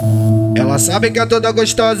Ela sabe que é toda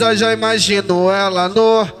gostosa, já imagino ela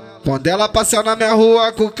no. Quando ela passa na minha rua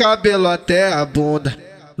com o cabelo até a bunda.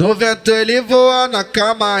 No vento ele voa, na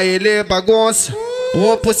cama ele bagunça.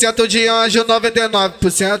 1% de anjo,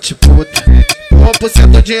 99% de puta.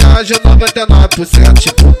 1% de anjo, 99%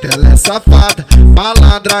 de puta. Ela é safada,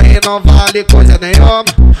 malandra e não vale coisa nenhuma.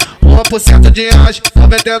 1% de anjo,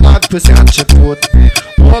 99% de puta.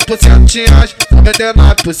 1% de anjo,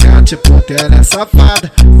 99% de puta. Ela é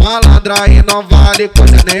safada, malandra e não vale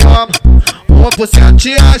coisa nenhuma. 1%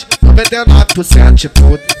 de anjo, 99% de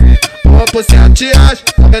puta. 1% de anjo,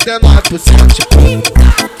 99% de puta.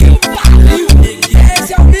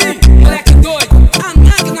 Selminho, moleque doido, a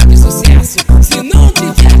máquina de sucesso. Se não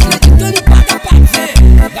tiver acreditando, paga pra ver.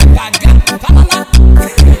 Vai pagar, fala lá.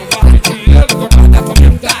 Vou guardar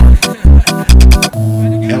comentário.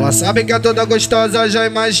 Ela sabe que é toda gostosa, já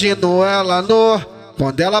imagino ela no.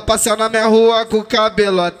 Quando ela passa na minha rua com o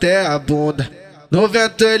cabelo até a bunda. No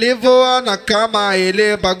vento ele voa, na cama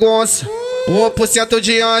ele bagunça. 1%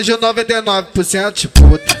 de anjo, 99% de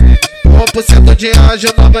puta. 1% de anjo,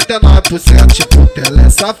 99% de puta. Ela é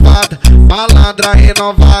safada, malandra e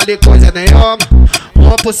não vale coisa nenhuma.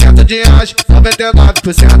 1% de anjo,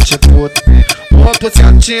 99% de puta.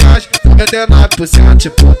 1% de anjo, 99% de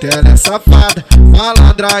puta. Ela é safada,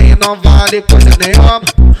 malandra e não vale coisa nenhuma.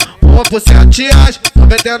 1% de anjo,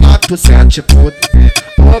 99% de puta.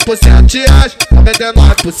 1% de anjo,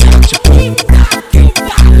 99% de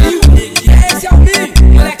puta.